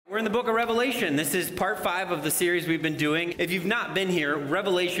in the book of Revelation. This is part 5 of the series we've been doing. If you've not been here,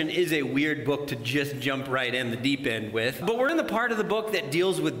 Revelation is a weird book to just jump right in the deep end with. But we're in the part of the book that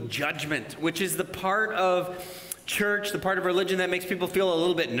deals with judgment, which is the part of church, the part of religion that makes people feel a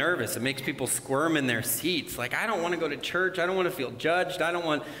little bit nervous. It makes people squirm in their seats. Like, I don't want to go to church. I don't want to feel judged. I don't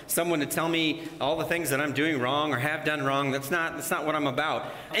want someone to tell me all the things that I'm doing wrong or have done wrong. That's not what I'm about.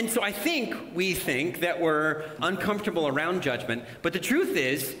 And so we think that we're uncomfortable around judgment. But the truth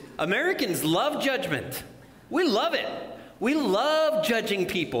is, Americans love judgment. We love it. We love judging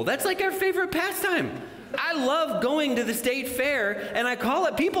people. That's like our favorite pastime. I love going to the state fair, and I call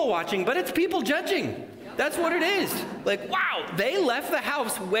it people watching, but it's people judging. That's what it is. Like, wow, they left the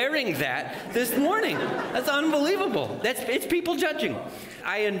house wearing that this morning. That's unbelievable. It's people judging.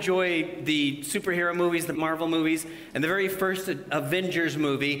 I enjoy the superhero movies, the Marvel movies, and the very first Avengers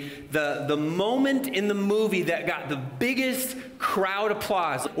movie. The moment in the movie that got the biggest crowd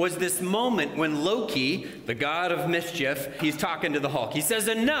applause was this moment when Loki, the god of mischief, he's talking to the Hulk. He says,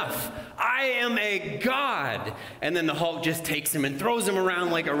 "Enough, I am a god." And then the Hulk just takes him and throws him around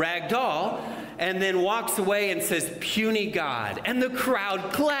like a rag doll, and then walks away and says, "Puny God." And the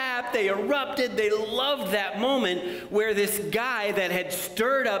crowd clapped, they erupted, they loved that moment where this guy that had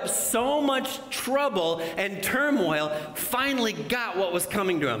stirred up so much trouble and turmoil finally got what was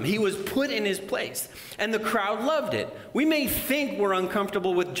coming to him. He was put in his place, and the crowd loved it. We may think we're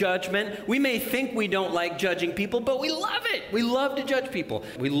uncomfortable with judgment. We may think we don't like judging people, but we love it. We love to judge people.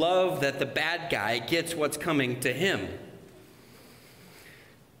 We love that the bad guy gets what's coming to him.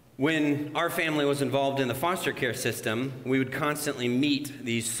 When our family was involved in the foster care system, we would constantly meet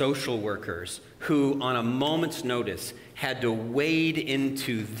these social workers who, on a moment's notice, had to wade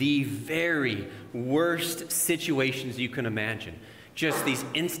into the very worst situations you can imagine. Just these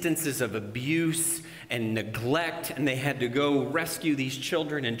instances of abuse and neglect, and they had to go rescue these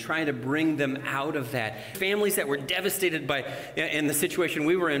children and try to bring them out of that. Families that were devastated by, in the situation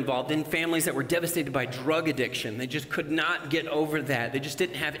we were involved in, families that were devastated by drug addiction. They just could not get over that. They just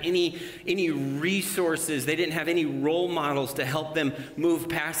didn't have any resources. They didn't have any role models to help them move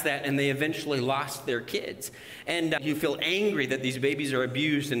past that, and they eventually lost their kids. And you feel angry that these babies are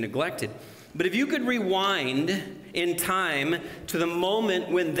abused and neglected. But if you could rewind in time to the moment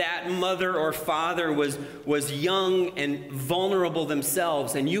when that mother or father was young and vulnerable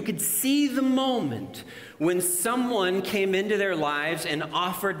themselves, and you could see the moment when someone came into their lives and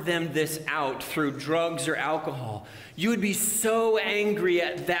offered them this out through drugs or alcohol, you would be so angry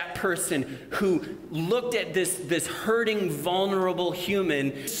at that person who looked at this hurting, vulnerable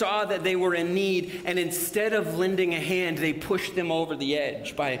human, saw that they were in need, and instead of lending a hand, they pushed them over the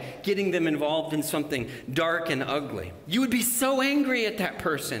edge by getting them involved in something dark and ugly. You would be so angry at that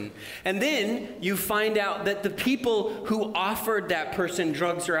person. And then you find out that the people who offered that person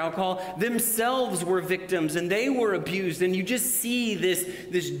drugs or alcohol themselves were victims, and they were abused. And you just see this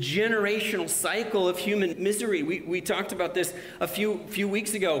generational cycle of human misery. We talked about this a few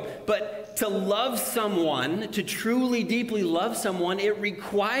weeks ago. But to love someone, to truly, deeply love someone, it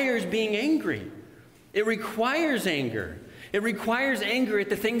requires being angry. It requires anger. It requires anger at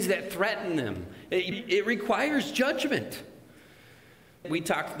the things that threaten them. It requires judgment. We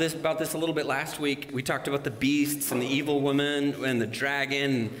talked about this a little bit last week. We talked about the beasts and the evil woman and the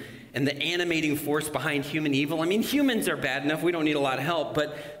dragon and the animating force behind human evil. I mean, humans are bad enough. We don't need a lot of help.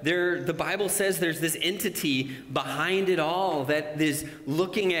 But the Bible says there's this entity behind it all that is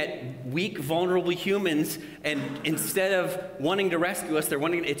looking at weak, vulnerable humans, and instead of wanting to rescue us,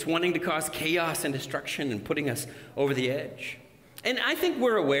 it's wanting to cause chaos and destruction and putting us over the edge. And I think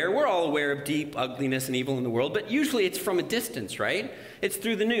we're all aware of deep ugliness and evil in the world, but usually it's from a distance, right? It's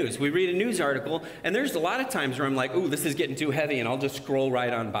through the news. We read a news article, and there's a lot of times where I'm like, ooh, this is getting too heavy, and I'll just scroll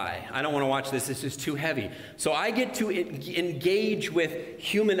right on by. I don't want to watch this is too heavy. So I get to engage with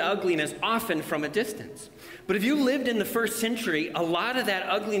human ugliness often from a distance. But if you lived in the first century, a lot of that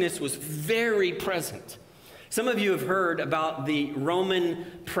ugliness was very present. Some of you have heard about the Roman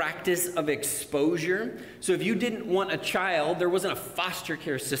practice of exposure. So if you didn't want a child, there wasn't a foster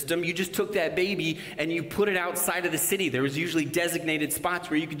care system. You just took that baby and you put it outside of the city. There was usually designated spots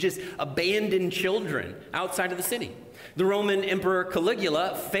where you could just abandon children outside of the city. The Roman Emperor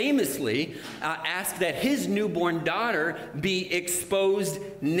Caligula famously asked that his newborn daughter be exposed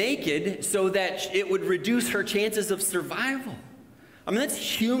naked so that it would reduce her chances of survival. I mean, that's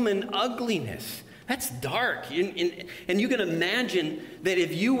human ugliness. That's dark. And you can imagine that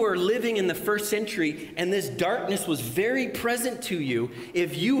if you were living in the first century and this darkness was very present to you,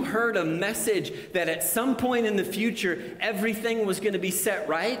 if you heard a message that at some point in the future everything was going to be set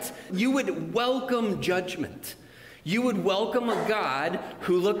right, you would welcome judgment. You would welcome a God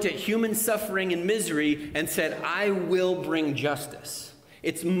who looked at human suffering and misery and said, I will bring justice.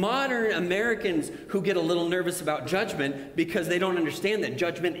 It's modern Americans who get a little nervous about judgment because they don't understand that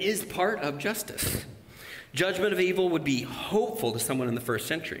judgment is part of justice. Judgment of evil would be hopeful to someone in the first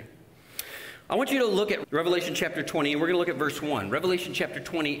century. I want you to look at Revelation chapter 20, and we're going to look at verse 1. Revelation chapter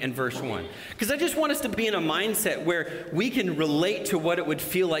 20 and verse 1. Because I just want us to be in a mindset where we can relate to what it would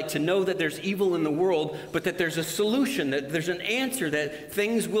feel like to know that there's evil in the world, but that there's a solution, that there's an answer, that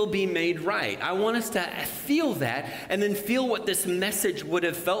things will be made right. I want us to feel that and then feel what this message would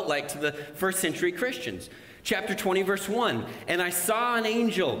have felt like to the first century Christians. Chapter 20, verse 1, and I saw an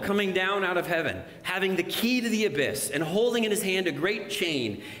angel coming down out of heaven, having the key to the abyss, and holding in his hand a great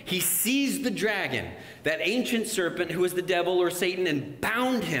chain. He seized the dragon, that ancient serpent who is the devil or Satan, and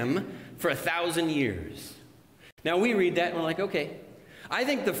bound him for 1,000 years. Now we read that and we're like, okay. I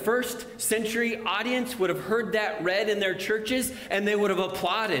think the first century audience would have heard that read in their churches and they would have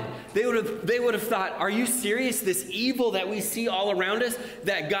applauded. They would have thought, are you serious? This evil that we see all around us,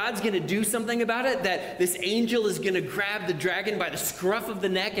 that God's going to do something about it? That this angel is going to grab the dragon by the scruff of the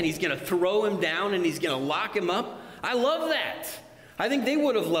neck and he's going to throw him down and he's going to lock him up? I love that. I think they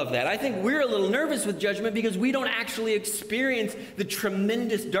would have loved that. I think we're a little nervous with judgment because we don't actually experience the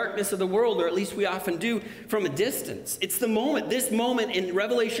tremendous darkness of the world, or at least we often do from a distance. It's the moment, this moment in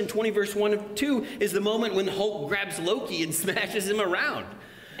Revelation 20 verse 1 and 2 is the moment when Hulk grabs Loki and smashes him around.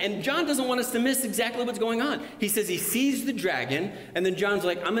 And John doesn't want us to miss exactly what's going on. He says he sees the dragon, and then John's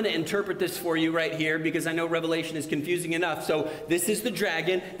like, I'm going to interpret this for you right here because I know Revelation is confusing enough. So this is the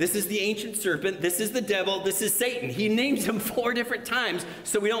dragon, this is the ancient serpent, this is the devil, this is Satan. He names him 4 different times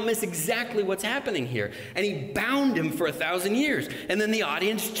so we don't miss exactly what's happening here. And he bound him for 1,000 years. And then the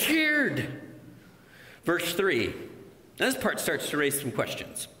audience cheered. Verse 3. Now this part starts to raise some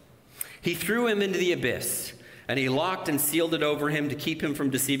questions. He threw him into the abyss, and he locked and sealed it over him to keep him from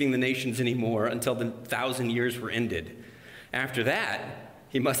deceiving the nations anymore until the 1,000 years were ended. After that,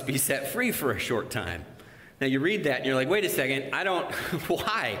 he must be set free for a short time. Now you read that and you're like, wait a second,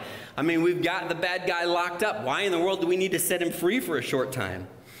 why? I mean, we've got the bad guy locked up. Why in the world do we need to set him free for a short time?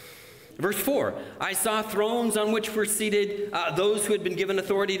 Verse 4, I saw thrones on which were seated those who had been given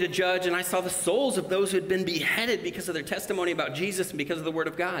authority to judge, and I saw the souls of those who had been beheaded because of their testimony about Jesus and because of the word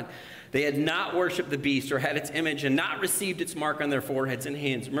of God. They had not worshipped the beast or had its image and not received its mark on their foreheads and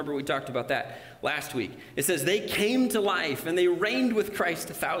hands. Remember, we talked about that last week. It says they came to life and they reigned with Christ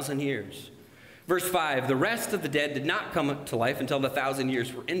 1,000 years. Verse 5, the rest of the dead did not come to life until the 1,000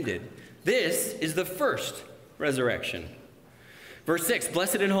 years were ended. This is the first resurrection. Verse 6,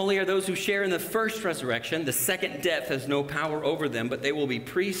 blessed and holy are those who share in the first resurrection. The second death has no power over them, but they will be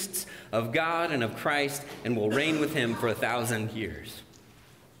priests of God and of Christ and will reign with him for 1,000 years.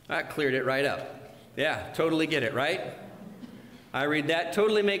 That cleared it right up. Yeah, totally get it, right? I read that,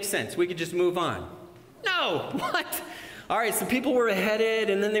 totally makes sense. We could just move on. No, what? All right, so people were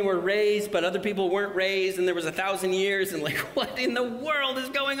beheaded and then they were raised, but other people weren't raised, and there was 1,000 years, and like, what in the world is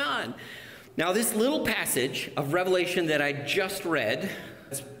going on? Now, this little passage of Revelation that I just read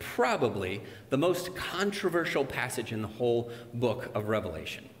is probably the most controversial passage in the whole book of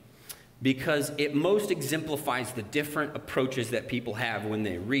Revelation because it most exemplifies the different approaches that people have when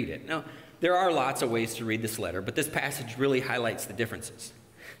they read it. Now, there are lots of ways to read this letter, but this passage really highlights the differences.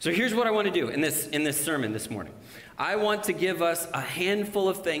 So here's what I want to do in this sermon this morning. I want to give us a handful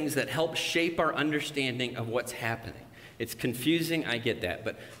of things that help shape our understanding of what's happening. It's confusing, I get that,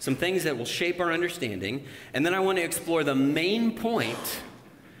 but some things that will shape our understanding. And then I want to explore the main point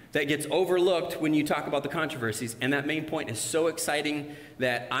that gets overlooked when you talk about the controversies. And that main point is so exciting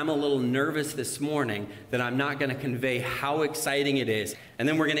that I'm a little nervous this morning that I'm not going to convey how exciting it is. And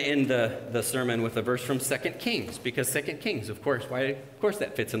then we're going to end the sermon with a verse from 2 Kings, because 2 Kings, of course,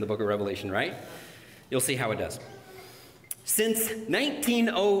 that fits in the book of Revelation, right? You'll see how it does. Since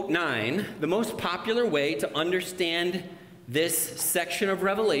 1909, the most popular way to understand this section of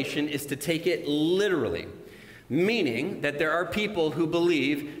Revelation is to take it literally, meaning that there are people who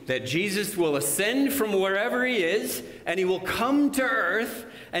believe that Jesus will ascend from wherever he is, and he will come to earth,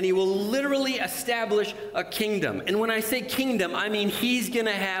 and he will literally establish a kingdom. And when I say kingdom, I mean he's going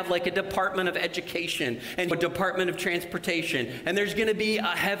to have like a department of education and a department of transportation, and there's going to be a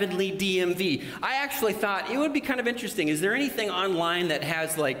heavenly DMV. I actually thought it would be kind of interesting. Is there anything online that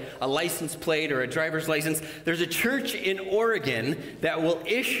has like a license plate or a driver's license? There's a church in Oregon that will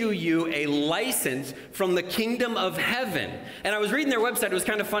issue you a license from the kingdom of heaven. And I was reading their website. It was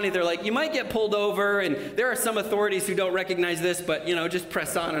kind of funny. They're like, you might get pulled over, and there are some authorities who don't recognize this, but, just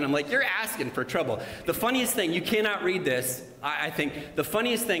press on. And I'm like, you're asking for trouble. The funniest thing, you cannot read this, I think. The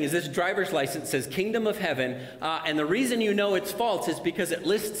funniest thing is this driver's license says Kingdom of Heaven, and the reason you know it's false is because it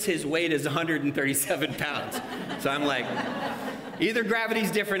lists his weight as 137 pounds. So I'm like, either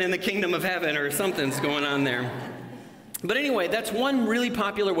gravity's different in the Kingdom of Heaven or something's going on there. But anyway, that's one really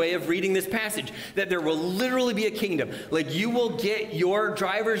popular way of reading this passage, that there will literally be a kingdom. Like, you will get your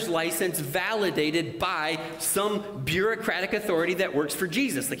driver's license validated by some bureaucratic authority that works for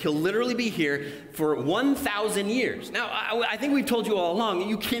Jesus. Like, he'll literally be here for 1,000 years. Now, I think we've told you all along,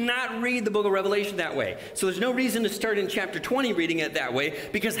 you cannot read the book of Revelation that way. So there's no reason to start in chapter 20 reading it that way,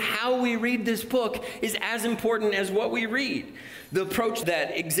 because how we read this book is as important as what we read. The approach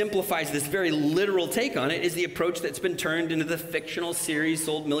that exemplifies this very literal take on it is the approach that's been turned into the fictional series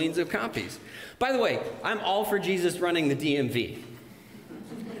sold millions of copies. By the way, I'm all for Jesus running the DMV.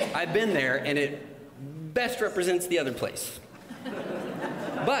 I've been there, and it best represents the other place.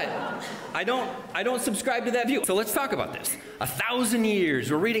 But I don't subscribe to that view. So let's talk about this. 1,000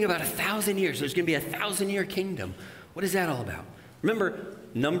 years. We're reading about 1,000 years. There's going to be 1,000-year kingdom. What is that all about? Remember,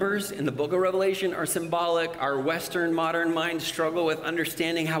 numbers in the book of Revelation are symbolic. Our Western modern minds struggle with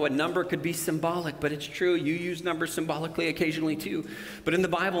understanding how a number could be symbolic, but it's true. You use numbers symbolically occasionally too. But in the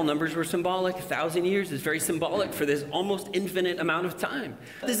Bible, numbers were symbolic. 1,000 years is very symbolic for this almost infinite amount of time.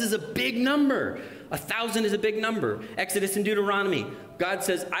 This is a big number. 1,000 is a big number. Exodus and Deuteronomy, God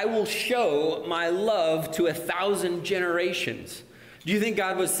says, I will show my love to 1,000 generations. Do you think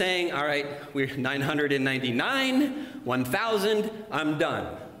God was saying, all right, we're 999, 1,000, I'm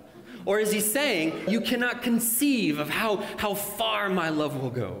done? Or is he saying, you cannot conceive of how far my love will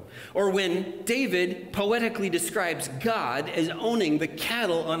go? Or when David poetically describes God as owning the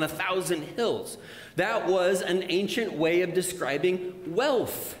cattle on 1,000 hills, that was an ancient way of describing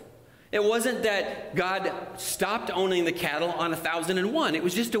wealth. It wasn't that God stopped owning the cattle on 1,001. It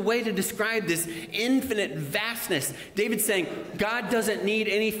was just a way to describe this infinite vastness. David's saying, God doesn't need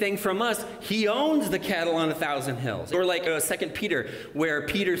anything from us. He owns the cattle on 1,000 hills. Or like 2 Peter, where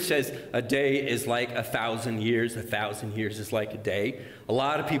Peter says, a day is like 1,000 years. 1,000 years is like a day. A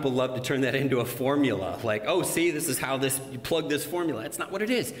lot of people love to turn that into a formula. Like, oh, see, this is how you plug this formula. That's not what it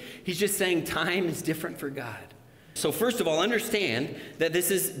is. He's just saying time is different for God. So first of all, understand that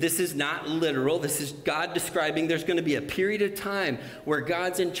this is not literal. This is God describing there's going to be a period of time where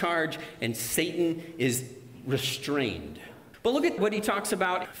God's in charge and Satan is restrained. But look at what he talks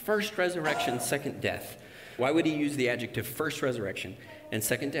about: first resurrection, second death. Why would he use the adjective first resurrection and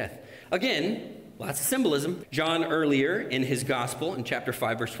second death? Again, lots of symbolism. John earlier in his gospel in chapter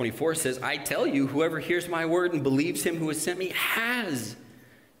 5, verse 24 says, I tell you, whoever hears my word and believes him who has sent me has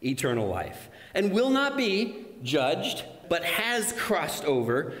eternal life and will not be judged, but has crossed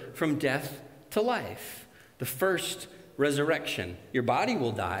over from death to life. The first resurrection. Your body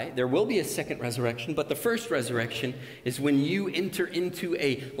will die. There will be a second resurrection, but the first resurrection is when you enter into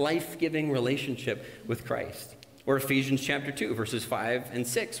a life-giving relationship with Christ. Or Ephesians chapter 2, verses 5 and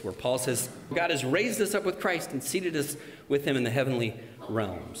 6, where Paul says, God has raised us up with Christ and seated us with him in the heavenly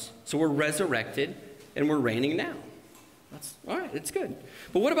realms. So we're resurrected and we're reigning now. That's all right, it's good.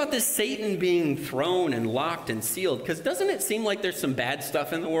 But what about this Satan being thrown and locked and sealed? Because doesn't it seem like there's some bad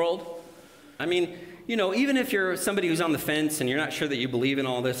stuff in the world? I mean, even if you're somebody who's on the fence and you're not sure that you believe in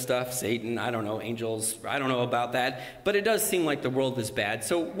all this stuff, Satan, I don't know, angels, I don't know about that, but it does seem like the world is bad.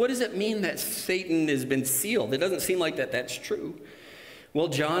 So what does it mean that Satan has been sealed? It doesn't seem like that's true. Well,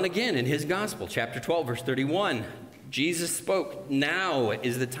 John, again, in his gospel, chapter 12, verse 31, Jesus spoke, now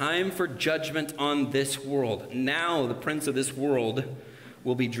is the time for judgment on this world. Now the prince of this world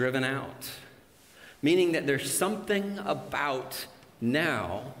will be driven out. Meaning that there's something about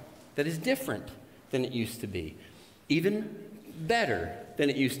now that is different than it used to be. Even better than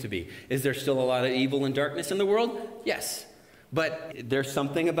it used to be. Is there still a lot of evil and darkness in the world? Yes. But there's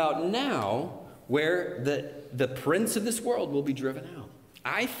something about now where the prince of this world will be driven out.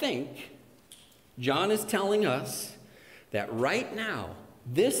 I think John is telling us that right now,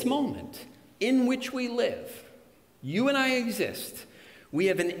 this moment in which we live, you and I exist, we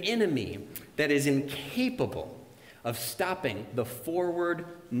have an enemy that is incapable of stopping the forward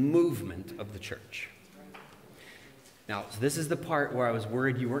movement of the church. Now, this is the part where I was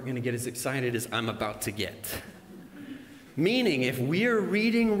worried you weren't going to get as excited as I'm about to get. Meaning, if we are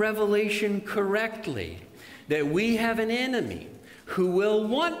reading Revelation correctly, that we have an enemy who will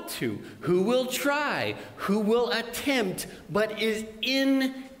want to, who will try, who will attempt, but is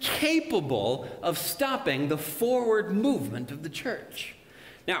incapable of stopping the forward movement of the church.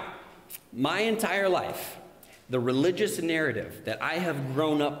 Now, my entire life, the religious narrative that I have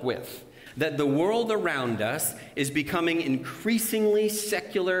grown up with that the world around us is becoming increasingly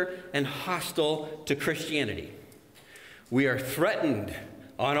secular and hostile to Christianity. We are threatened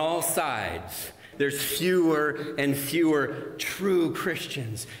on all sides. There's fewer and fewer true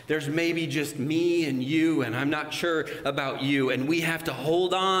Christians. There's maybe just me and you, and I'm not sure about you, and we have to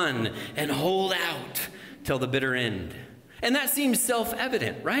hold on and hold out till the bitter end. And that seems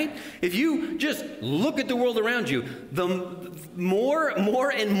self-evident, right? If you just look at the world around you, the more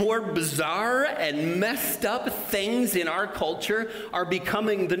and more bizarre and messed up things in our culture are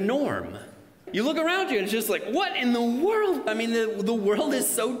becoming the norm. You look around you and it's just like, what in the world? I mean, the world is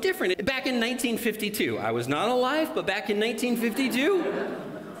so different. Back in 1952, I was not alive, but back in 1952,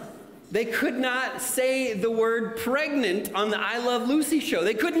 they could not say the word pregnant on the I Love Lucy show.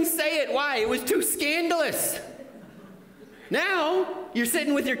 They couldn't say it. Why? It was too scandalous. Now, you're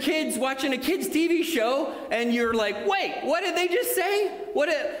sitting with your kids watching a kids' TV show, and you're like, wait, what did they just say?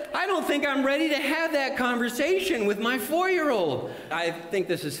 I don't think I'm ready to have that conversation with my 4-year-old. I think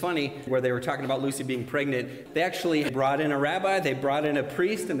this is funny, where they were talking about Lucy being pregnant. They actually brought in a rabbi, they brought in a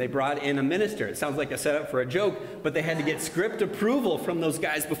priest, and they brought in a minister. It sounds like a setup for a joke, but they had to get script approval from those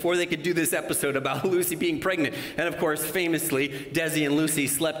guys before they could do this episode about Lucy being pregnant. And of course, famously, Desi and Lucy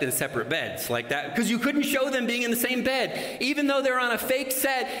slept in separate beds like that, because you couldn't show them being in the same bed. Even though they're on a fake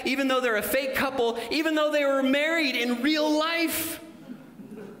set, even though they're a fake couple, even though they were married in real life.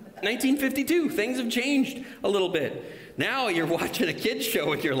 1952, things have changed a little bit. Now you're watching a kids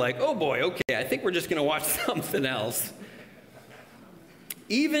show and you're like, oh boy, okay, I think we're just going to watch something else.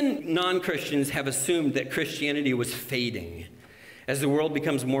 Even non-Christians have assumed that Christianity was fading. As the world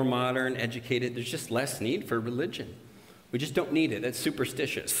becomes more modern, educated, there's just less need for religion. We just don't need it. That's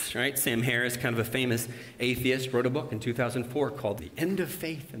superstitious, right? Sam Harris, kind of a famous atheist, wrote a book in 2004 called The End of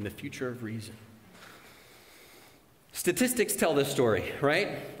Faith and the Future of Reason. Statistics tell this story, right?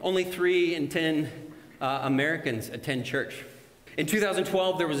 Only 3 in 10 Americans attend church. In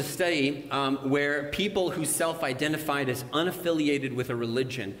 2012, there was a study where people who self-identified as unaffiliated with a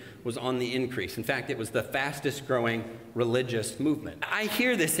religion was on the increase. In fact, it was the fastest growing religious movement. I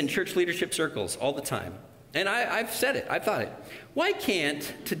hear this in church leadership circles all the time. And I've said it, I've thought it. Why can't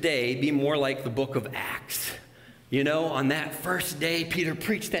today be more like the book of Acts? You know, on that first day, Peter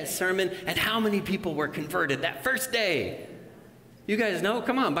preached that sermon, and how many people were converted that first day? You guys know?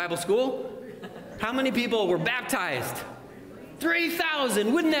 Come on, Bible school. How many people were baptized?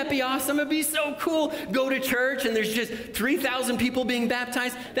 3,000. Wouldn't that be awesome? It'd be so cool. Go to church, and there's just 3,000 people being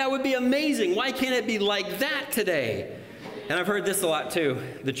baptized. That would be amazing. Why can't it be like that today? And I've heard this a lot, too.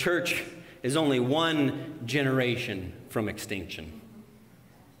 The church is only one generation from extinction.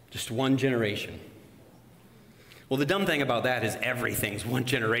 Just one generation. Well, the dumb thing about that is everything's one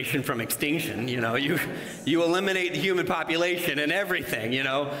generation from extinction. You know, you eliminate the human population and everything, you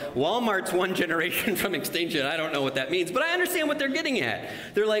know. Walmart's one generation from extinction. I don't know what that means, but I understand what they're getting at.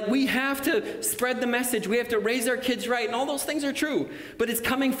 They're like, we have to spread the message. We have to raise our kids right, and all those things are true. But it's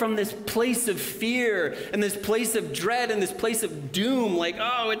coming from this place of fear and this place of dread and this place of doom, like,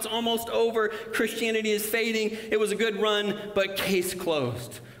 oh, it's almost over. Christianity is fading. It was a good run, but case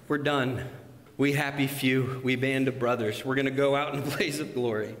closed. We're done. We happy few, we band of brothers, we're going to go out in a blaze of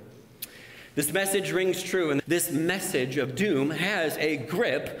glory. This message rings true, and this message of doom has a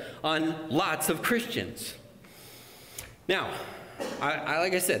grip on lots of Christians. Now,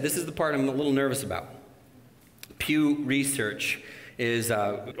 like I said, this is the part I'm a little nervous about. Pew Research is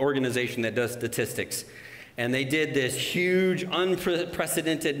an organization that does statistics. And they did this huge,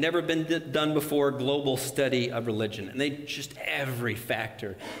 unprecedented, never been done before global study of religion. And they just every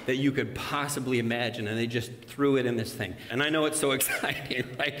factor that you could possibly imagine, and they just threw it in this thing. And I know it's so exciting,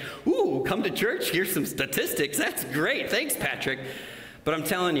 like, ooh, come to church, here's some statistics. That's great. Thanks, Patrick. But I'm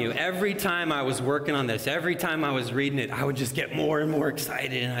telling you, every time I was working on this, every time I was reading it, I would just get more and more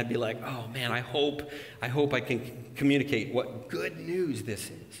excited, and I'd be like, oh man, I hope I can communicate what good news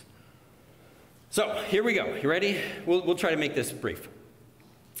this is. So here we go. You ready? We'll try to make this brief.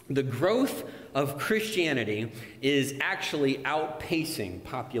 The growth of Christianity is actually outpacing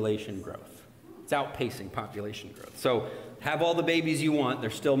population growth. It's outpacing population growth. So have all the babies you want,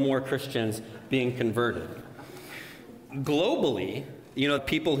 there's still more Christians being converted. Globally, you know,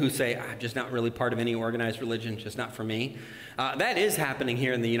 people who say, I'm just not really part of any organized religion, just not for me. That is happening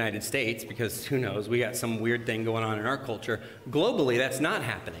here in the United States because who knows, we got some weird thing going on in our culture. Globally, that's not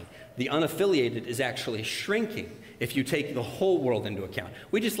happening. The unaffiliated is actually shrinking if you take the whole world into account.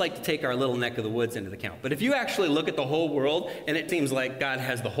 We just like to take our little neck of the woods into account. But if you actually look at the whole world, and it seems like God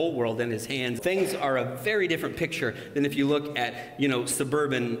has the whole world in his hands, things are a very different picture than if you look at,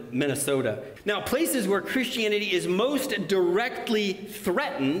 suburban Minnesota. Now, places where Christianity is most directly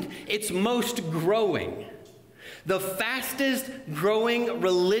threatened, it's most growing. The fastest growing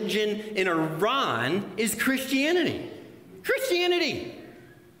religion in Iran is Christianity. Christianity.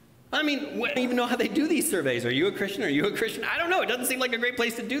 I mean, I don't even know how they do these surveys. Are you a Christian? Are you a Christian? I don't know. It doesn't seem like a great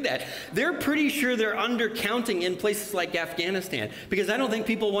place to do that. They're pretty sure they're undercounting in places like Afghanistan, because I don't think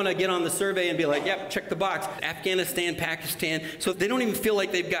people want to get on the survey and be like, yep, check the box. Afghanistan, Pakistan. So they don't even feel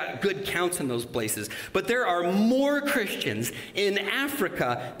like they've got good counts in those places. But there are more Christians in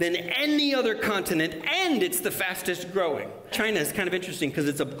Africa than any other continent, and it's the fastest growing. China is kind of interesting because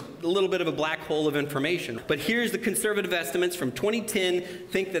it's a little bit of a black hole of information. But here's the conservative estimates from 2010.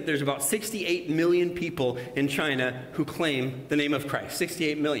 Think that there's about 68 million people in China who claim the name of Christ.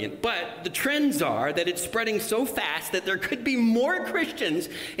 68 million. But the trends are that it's spreading so fast that there could be more Christians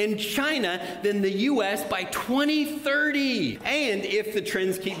in China than the U.S. by 2030. And if the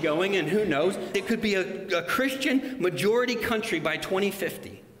trends keep going, and who knows, it could be a Christian majority country by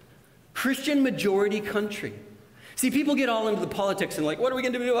 2050. Christian majority country. See, people get all into the politics and like, what are we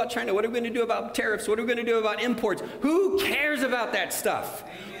going to do about China? What are we going to do about tariffs? What are we going to do about imports? Who cares about that stuff?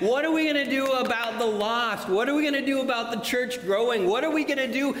 What are we going to do about the lost? What are we going to do about the church growing? What are we going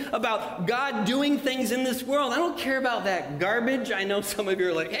to do about God doing things in this world? I don't care about that garbage. I know some of you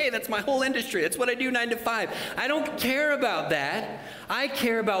are like, hey, that's my whole industry. That's what I do 9 to 5. I don't care about that. I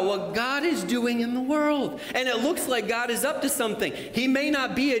care about what God is doing in the world. And it looks like God is up to something. He may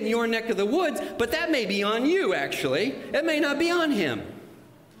not be in your neck of the woods, but that may be on you, actually. It may not be on him.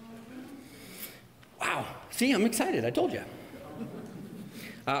 Wow. See, I'm excited. I told you.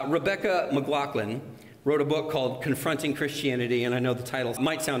 Rebecca McLaughlin wrote a book called Confronting Christianity, and I know the title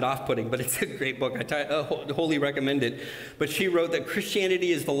might sound off-putting, but it's a great book. I wholly recommend it. But she wrote that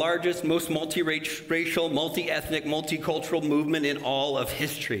Christianity is the largest, most multiracial, multi-ethnic, multicultural movement in all of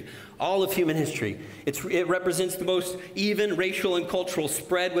history, all of human history. It represents the most even racial and cultural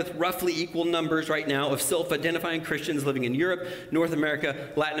spread, with roughly equal numbers right now of self-identifying Christians living in Europe, North America,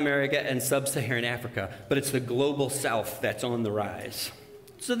 Latin America, and sub-Saharan Africa. But it's the global South that's on the rise.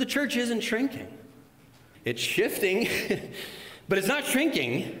 So the church isn't shrinking. It's shifting, but it's not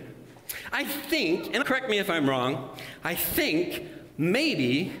shrinking. I think, and correct me if I'm wrong, I think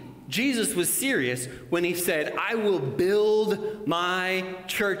maybe Jesus was serious when he said, I will build my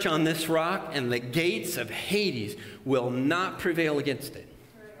church on this rock, and the gates of Hades will not prevail against it.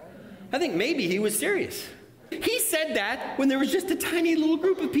 I think maybe he was serious. He said that when there was just a tiny little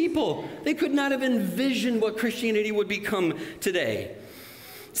group of people. They could not have envisioned what Christianity would become today.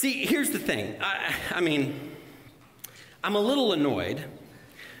 See, here's the thing. I'm a little annoyed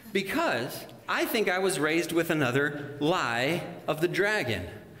because I think I was raised with another lie of the dragon,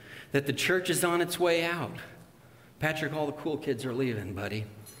 that the church is on its way out. Patrick, all the cool kids are leaving, buddy.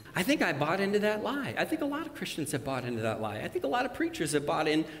 I think I bought into that lie. I think a lot of Christians have bought into that lie. I think a lot of preachers have bought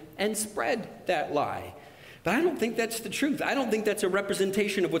in and spread that lie. But I don't think that's the truth. I don't think that's a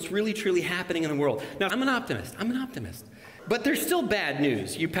representation of what's really, truly happening in the world. Now, I'm an optimist. But there's still bad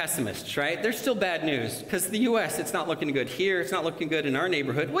news, you pessimists, right? There's still bad news, because the U.S., it's not looking good here. It's not looking good in our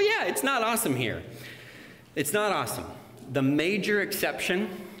neighborhood. Well, yeah, it's not awesome here. It's not awesome. The major exception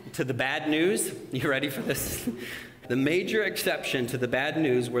to the bad news, you ready for this? The major exception to the bad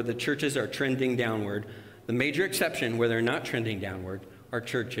news where the churches are trending downward, the major exception where they're not trending downward are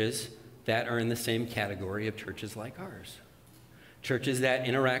churches that are in the same category of churches like ours. Churches that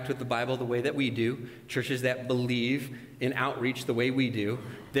interact with the Bible the way that we do, churches that believe in outreach the way we do,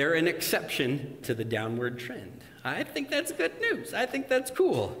 they're an exception to the downward trend. I think that's good news. I think that's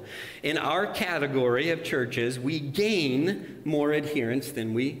cool. In our category of churches, we gain more adherents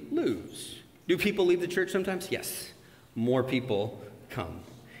than we lose. Do people leave the church sometimes? Yes. More people come.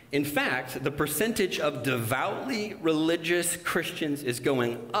 In fact, the percentage of devoutly religious Christians is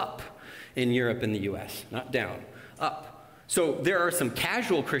going up in Europe and the U.S., not down, up. So there are some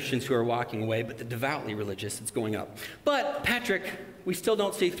casual Christians who are walking away, but the devoutly religious, it's going up. But, Patrick, we still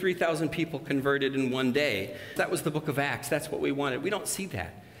don't see 3,000 people converted in one day. That was the book of Acts. That's what we wanted. We don't see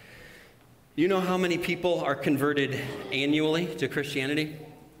that. You know how many people are converted annually to Christianity?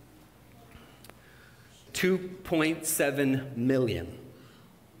 2.7 million.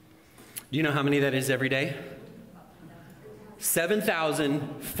 Do you know how many that is every day?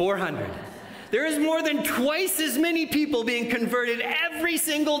 7,400. There is more than twice as many people being converted every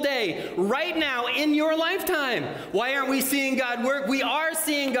single day right now in your lifetime. Why aren't we seeing God work? We are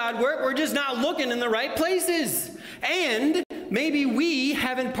seeing God work. We're just not looking in the right places. And maybe we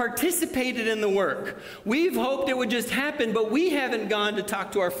haven't participated in the work. We've hoped it would just happen, but we haven't gone to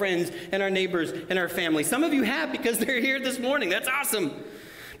talk to our friends and our neighbors and our family. Some of you have because they're here this morning. That's awesome.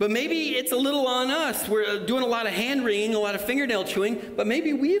 But maybe it's a little on us. We're doing a lot of hand-wringing, a lot of fingernail chewing, but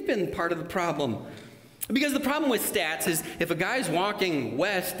maybe we've been part of the problem. Because the problem with stats is if a guy's walking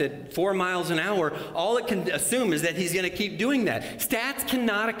west at 4 miles an hour, all it can assume is that he's going to keep doing that. Stats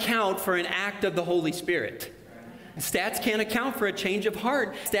cannot account for an act of the Holy Spirit. Stats can't account for a change of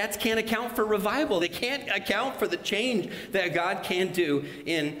heart. Stats can't account for revival. They can't account for the change that God can do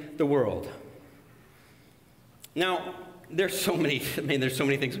in the world. Now, there's so many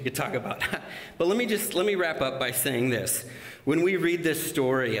things we could talk about. But let me wrap up by saying this. When we read this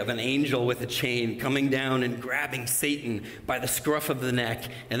story of an angel with a chain coming down and grabbing Satan by the scruff of the neck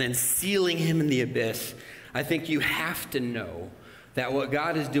and then sealing him in the abyss, I think you have to know that what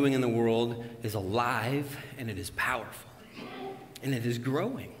God is doing in the world is alive and it is powerful and it is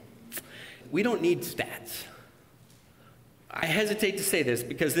growing. We don't need stats. I hesitate to say this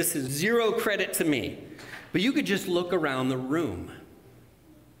because this is zero credit to me. But you could just look around the room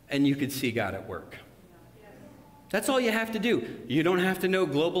and you could see God at work. That's all you have to do. You don't have to know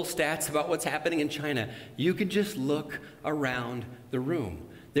global stats about what's happening in China. You could just look around the room.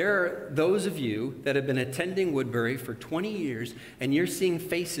 There are those of you that have been attending Woodbury for 20 years and you're seeing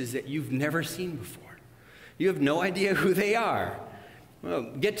faces that you've never seen before. You have no idea who they are. Well,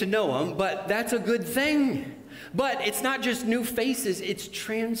 get to know them, but that's a good thing. But it's not just new faces, it's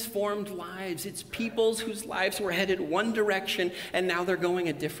transformed lives. It's peoples whose lives were headed one direction and now they're going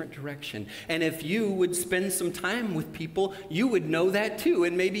a different direction. And if you would spend some time with people, you would know that too,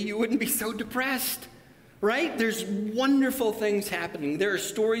 and maybe you wouldn't be so depressed, right? There's wonderful things happening. There are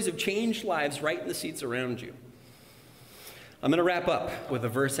stories of changed lives right in the seats around you. I'm going to wrap up with a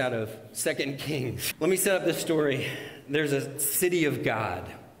verse out of 2 Kings. Let me set up this story. There's a city of God.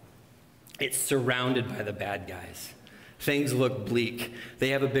 It's surrounded by the bad guys. Things look bleak. They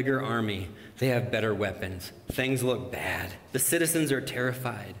have a bigger army. They have better weapons. Things look bad. The citizens are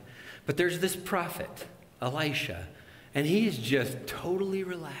terrified. But there's this prophet, Elisha, and he's just totally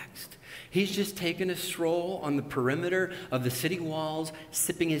relaxed. He's just taking a stroll on the perimeter of the city walls,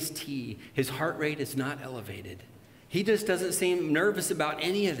 sipping his tea. His heart rate is not elevated. He just doesn't seem nervous about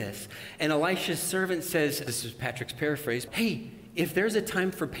any of this. And Elisha's servant says, this is Patrick's paraphrase, hey, if there's a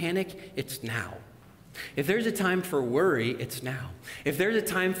time for panic, it's now. If there's a time for worry, it's now. If there's a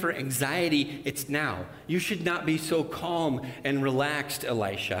time for anxiety, it's now. You should not be so calm and relaxed,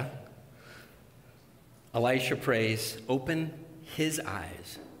 Elisha. Elisha prays, open his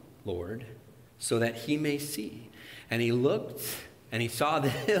eyes, Lord, so that he may see. And he looked and he saw the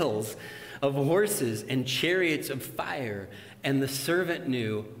hills of horses and chariots of fire. And the servant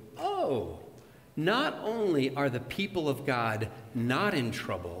knew, oh, not only are the people of God not in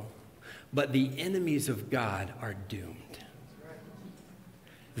trouble, but the enemies of God are doomed.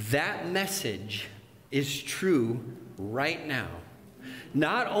 That message is true right now.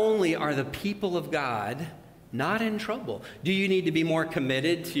 Not only are the people of God not in trouble. Do you need to be more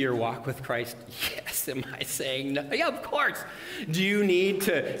committed to your walk with Christ? Yes. Am I saying no? Yeah, of course. Do you need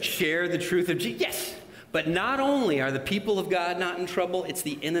to share the truth of Jesus? Yes. But not only are the people of God not in trouble, it's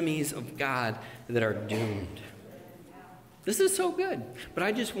the enemies of God that are doomed. This is so good. But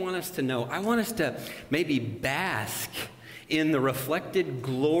I just want us to know, I want us to maybe bask in the reflected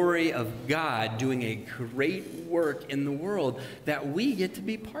glory of God doing a great work in the world that we get to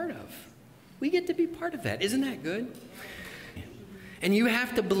be part of. We get to be part of that. Isn't that good? And you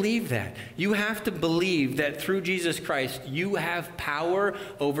have to believe that. You have to believe that through Jesus Christ, you have power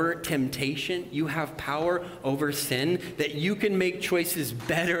over temptation. You have power over sin, that you can make choices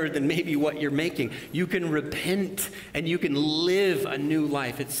better than maybe what you're making. You can repent and you can live a new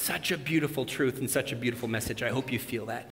life. It's such a beautiful truth and such a beautiful message. I hope you feel that.